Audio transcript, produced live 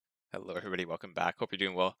Hello, everybody. Welcome back. Hope you're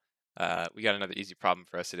doing well. We got another easy problem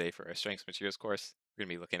for us today for our strengths materials course. We're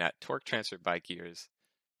going to be looking at torque transfer by gears,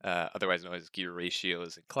 otherwise known as gear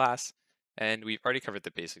ratios in class. And we've already covered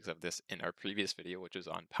the basics of this in our previous video, which was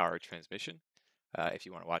on power transmission. If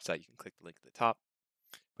you want to watch that, you can click the link at the top.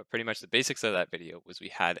 But pretty much the basics of that video was we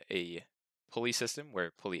had a pulley system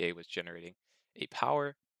where pulley A was generating a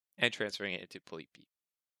power and transferring it into pulley B.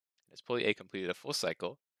 As pulley A completed a full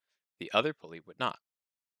cycle, the other pulley would not.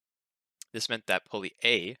 This meant that pulley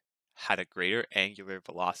A had a greater angular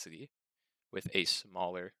velocity with a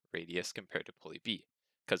smaller radius compared to pulley B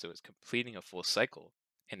because it was completing a full cycle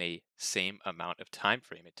in a same amount of time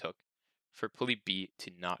frame it took for pulley B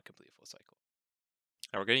to not complete a full cycle.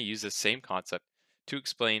 Now we're going to use this same concept to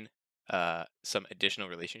explain some additional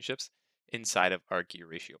relationships inside of our gear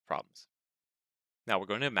ratio problems. Now we're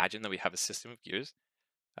going to imagine that we have a system of gears,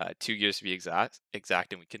 two gears to be exact,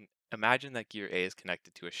 and we can imagine that gear A is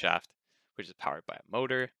connected to a shaft which is powered by a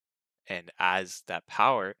motor, and as that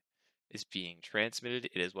power is being transmitted,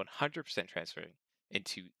 it is 100% transferring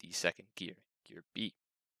into the second gear, gear B.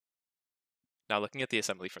 Now looking at the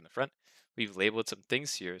assembly from the front, we've labeled some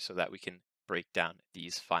things here so that we can break down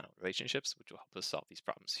these final relationships, which will help us solve these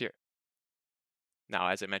problems here. Now,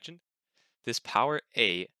 as I mentioned, this power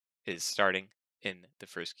A is starting in the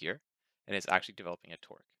first gear, and it's actually developing a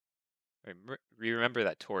torque. Remember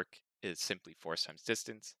that torque is simply force times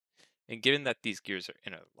distance, and given that these gears are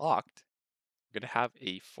interlocked, we're going to have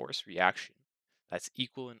a force reaction that's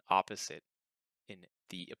equal and opposite in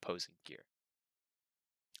the opposing gear.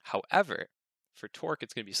 However, for torque,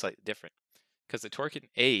 it's going to be slightly different because the torque in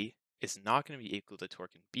A is not going to be equal to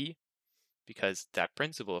torque in B because that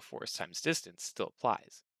principle of force times distance still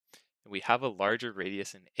applies. And we have a larger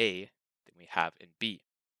radius in A than we have in B.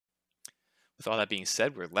 With all that being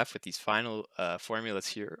said, we're left with these final formulas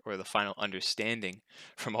here, or the final understanding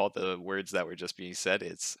from all the words that were just being said.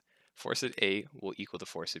 It's force at A will equal to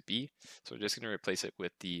force at B. So we're just going to replace it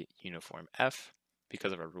with the uniform F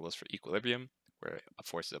because of our rules for equilibrium, where a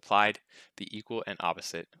force is applied, the equal and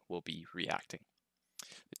opposite will be reacting.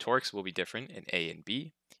 The torques will be different in A and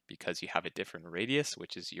B because you have a different radius,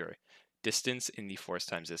 which is your distance in the force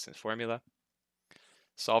times distance formula.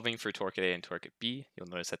 Solving for torque at A and torque at B, you'll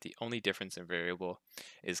notice that the only difference in variable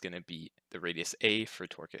is going to be the radius A for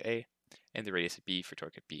torque at A and the radius at B for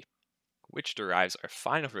torque at B, which derives our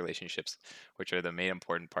final relationships, which are the main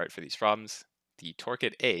important part for these problems. The torque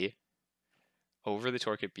at A over the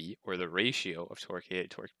torque at B, or the ratio of torque A to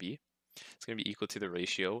torque B, is going to be equal to the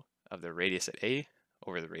ratio of the radius at A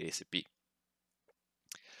over the radius at B.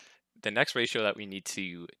 The next ratio that we need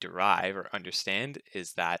to derive or understand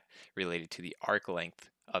is that related to the arc length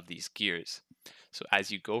of these gears. So as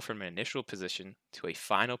you go from an initial position to a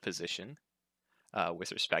final position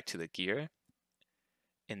with respect to the gear,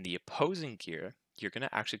 in the opposing gear, you're going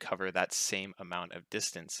to actually cover that same amount of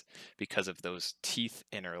distance because of those teeth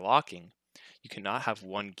interlocking. You cannot have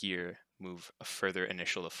one gear move a further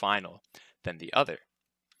initial to final than the other.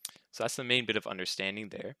 So that's the main bit of understanding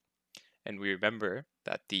there. And we remember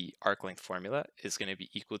that the arc length formula is going to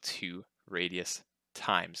be equal to radius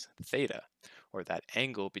times theta, or that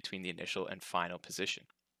angle between the initial and final position.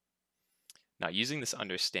 Now, using this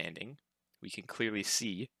understanding, we can clearly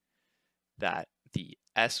see that the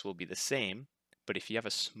S will be the same, but if you have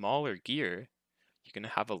a smaller gear, you're going to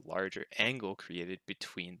have a larger angle created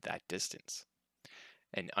between that distance.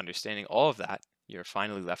 And understanding all of that, you're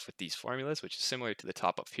finally left with these formulas, which is similar to the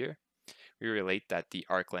top up here. We relate that the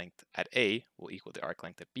arc length at A will equal the arc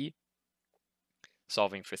length at B.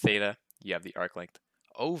 Solving for theta, you have the arc length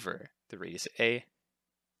over the radius at A,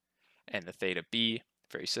 and the theta B,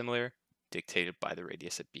 very similar, dictated by the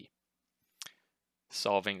radius at B.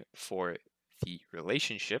 Solving for the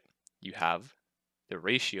relationship, you have the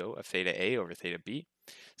ratio of theta A over theta B.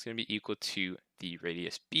 It's going to be equal to the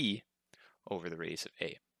radius B over the radius of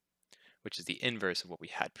A, which is the inverse of what we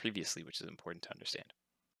had previously, which is important to understand.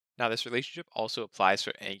 Now, this relationship also applies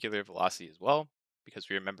for angular velocity as well, because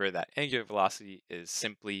we remember that angular velocity is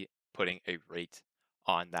simply putting a rate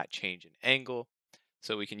on that change in angle.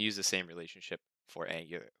 So we can use the same relationship for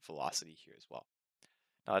angular velocity here as well.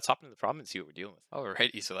 Now let's hop into the problem and see what we're dealing with.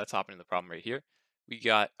 Alrighty, so let's hop into the problem right here. We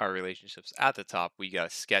got our relationships at the top. We got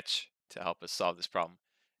a sketch to help us solve this problem.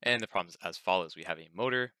 And the problem is as follows. We have a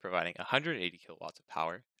motor providing 180 kilowatts of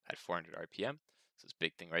power at 400 RPM. So this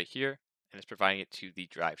big thing right here, and it's providing it to the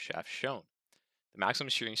drive shaft shown. The maximum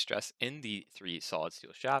shearing stress in the three solid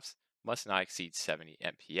steel shafts must not exceed 70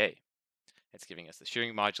 MPa. It's giving us the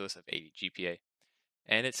shearing modulus of 80 GPa.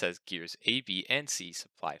 And it says gears A, B, and C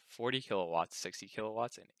supply 40 kilowatts, 60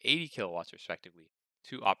 kilowatts, and 80 kilowatts respectively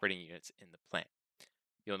to operating units in the plant.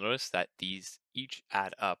 you'll notice that these each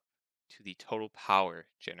add up to the total power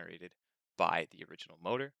generated by the original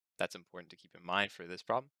motor. That's important to keep in mind for this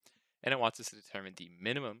problem. And it wants us to determine the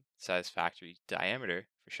minimum satisfactory diameter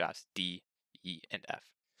for shafts D, E, and F.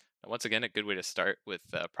 Now, once again, a good way to start with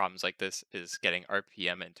problems like this is getting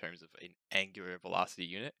RPM in terms of an angular velocity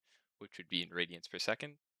unit, which would be in radians per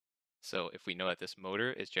second. So if we know that this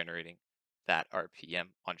motor is generating that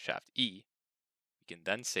RPM on shaft E, we can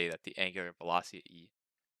then say that the angular velocity at E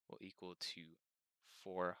will equal to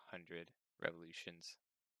 400 revolutions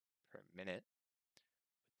per minute,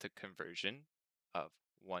 with the conversion of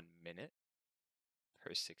 1 minute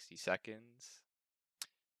per 60 seconds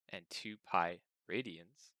and 2 pi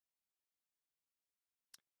radians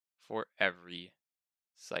for every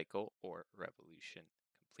cycle or revolution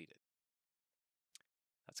completed.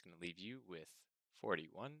 That's going to leave you with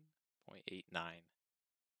 41.89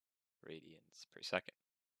 radians per second.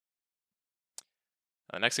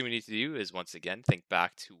 The next thing we need to do is once again think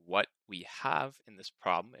back to what we have in this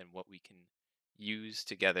problem and what we can use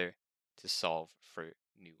together to solve for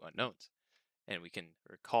new unknowns. And we can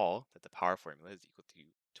recall that the power formula is equal to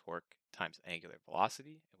torque times angular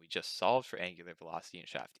velocity, and we just solved for angular velocity in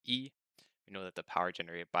shaft E. We know that the power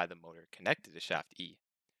generated by the motor connected to shaft E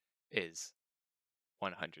is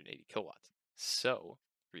 180 kilowatts. So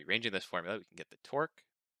rearranging this formula, we can get the torque.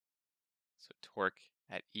 So torque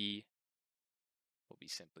at E will be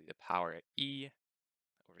simply the power at E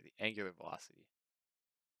over the angular velocity.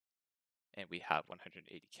 And we have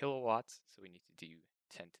 180 kilowatts, so we need to do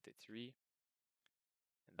 10 to the 3,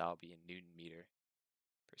 and that'll be in Newton meter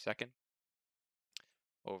per second,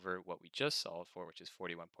 over what we just solved for, which is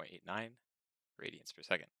 41.89 radians per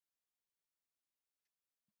second.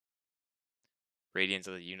 Radians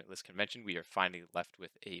of the unitless convention, we are finally left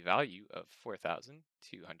with a value of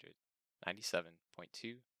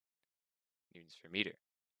 4,297.2 newtons per meter.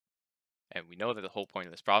 And we know that the whole point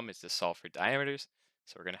of this problem is to solve for diameters,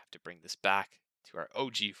 so we're going to have to bring this back to our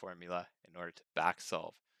OG formula in order to back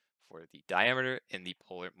solve for the diameter in the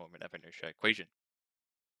polar moment of inertia equation.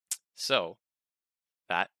 So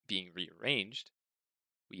that being rearranged,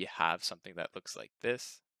 we have something that looks like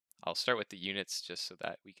this. I'll start with the units just so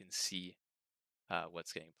that we can see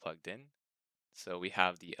what's getting plugged in. So we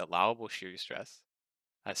have the allowable shear stress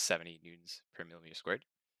as 70 newtons per millimeter squared.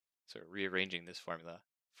 So we're rearranging this formula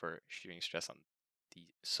for shearing stress on the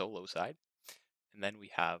solo side. And then we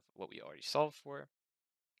have what we already solved for,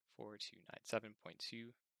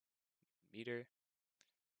 4297.2 meter.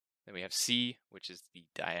 Then we have C, which is the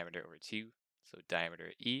diameter over 2. So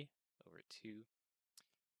diameter E over 2.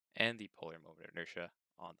 And the polar moment of inertia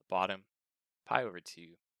on the bottom, pi over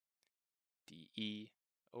 2 dE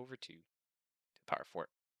over 2 to the power 4.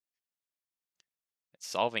 And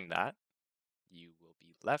solving that, you will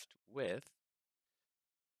be left with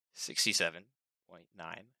 67.9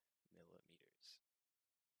 millimeters.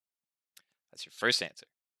 That's your first answer.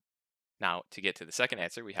 Now, to get to the second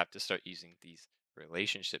answer, we have to start using these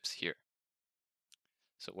relationships here.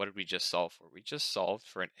 So what did we just solve for? We just solved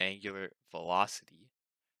for an angular velocity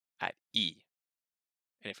at E.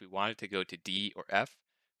 And if we wanted to go to D or F,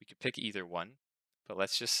 we could pick either one. But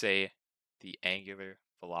let's just say the angular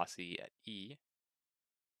velocity at E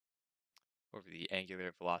over the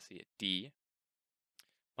angular velocity at D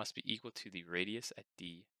must be equal to the radius at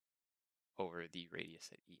D over the radius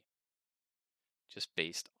at E, just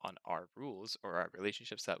based on our rules or our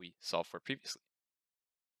relationships that we solved for previously.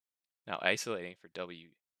 Now isolating for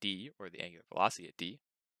WD, or the angular velocity at D,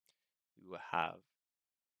 we will have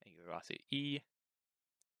angular velocity at E,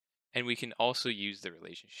 and we can also use the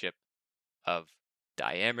relationship of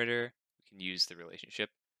diameter. We can use the relationship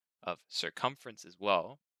of circumference as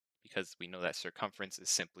well, because we know that circumference is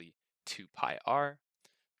simply 2 pi r.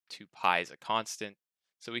 2 pi is a constant,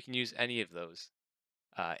 so we can use any of those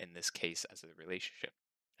in this case as a relationship.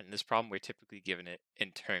 And in this problem, we're typically given it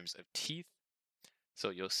in terms of teeth, so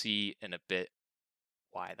you'll see in a bit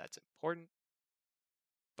why that's important.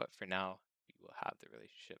 But for now, we will have the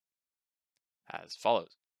relationship as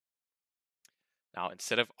follows. Now,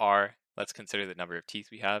 instead of r, let's consider the number of teeth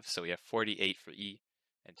we have. So we have 48 for E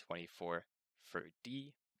and 24 for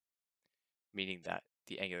D, meaning that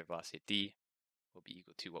the angular velocity at D will be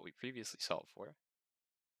equal to what we previously solved for,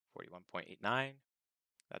 41.89.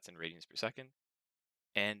 That's in radians per second.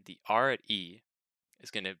 And the r at E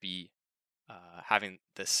is going to be having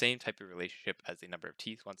the same type of relationship as the number of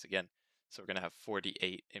teeth once again. So we're going to have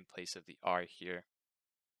 48 in place of the r here,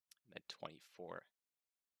 and then 24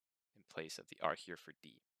 in place of the r here for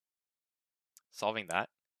D. Solving that,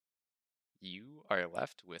 you are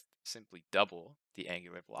left with simply double the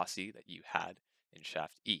angular velocity that you had in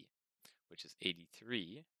shaft E, which is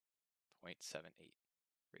 83.78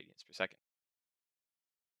 radians per second.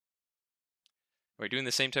 We're doing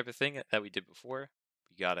the same type of thing that we did before.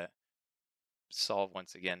 We gotta solve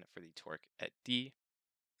once again for the torque at D,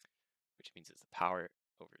 which means it's the power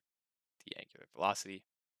over the angular velocity.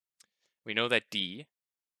 We know that D,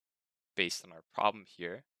 based on our problem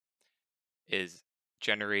here, is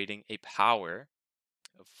generating a power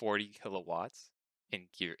of 40 kilowatts in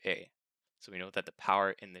gear A. So we know that the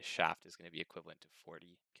power in this shaft is going to be equivalent to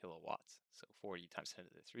 40 kilowatts. So 40 times 10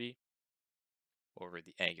 to the 3 over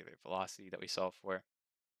the angular velocity that we solved for.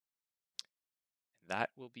 And that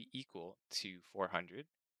will be equal to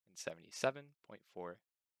 477.4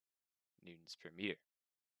 newtons per meter.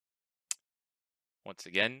 Once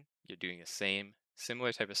again, you're doing the same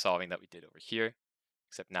similar type of solving that we did over here,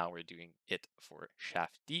 except now we're doing it for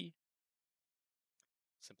shaft D.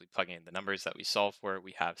 Simply plugging in the numbers that we solved for,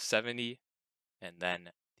 we have 70, and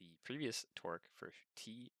then the previous torque for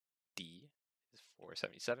TD is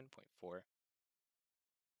 477.4.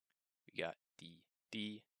 We got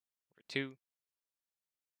DD over 2,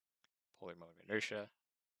 polar mode of inertia,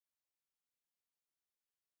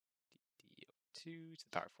 DD over 2 to the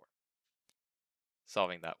power 4.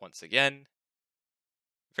 Solving that once again,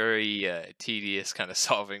 very tedious kind of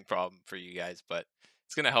solving problem for you guys, but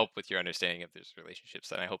it's going to help with your understanding of those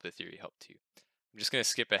relationships, and I hope the theory helped too. I'm just going to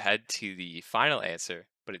skip ahead to the final answer,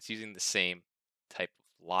 but it's using the same type of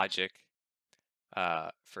logic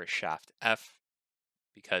for shaft F,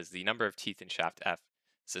 because the number of teeth in shaft F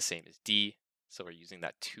is the same as D, so we're using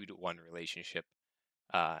that 2-to-1 relationship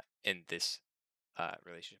in this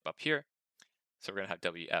relationship up here. So we're going to have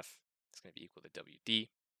WF, it's going to be equal to WD,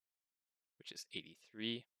 which is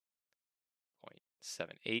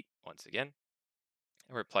 83.78 once again.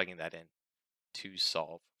 And we're plugging that in to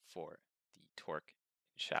solve for the torque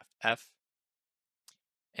in shaft F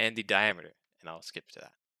and the diameter, and I'll skip to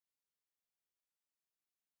that.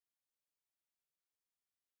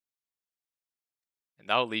 And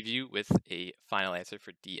that'll leave you with a final answer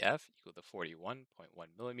for DF equal to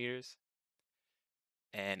 41.1 millimeters.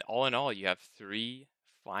 And all in all, you have 3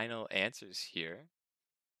 final answers here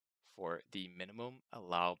for the minimum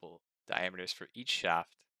allowable diameters for each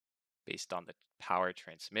shaft based on the power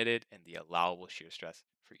transmitted and the allowable shear stress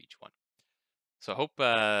for each one. So I hope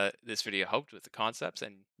this video helped with the concepts,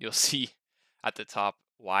 and you'll see at the top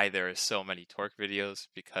why there are so many torque videos,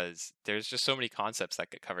 because there's just so many concepts that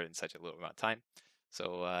get covered in such a little amount of time.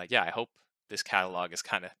 So yeah, I hope this catalog is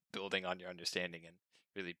kind of building on your understanding and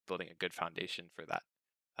really building a good foundation for that.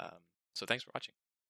 So thanks for watching.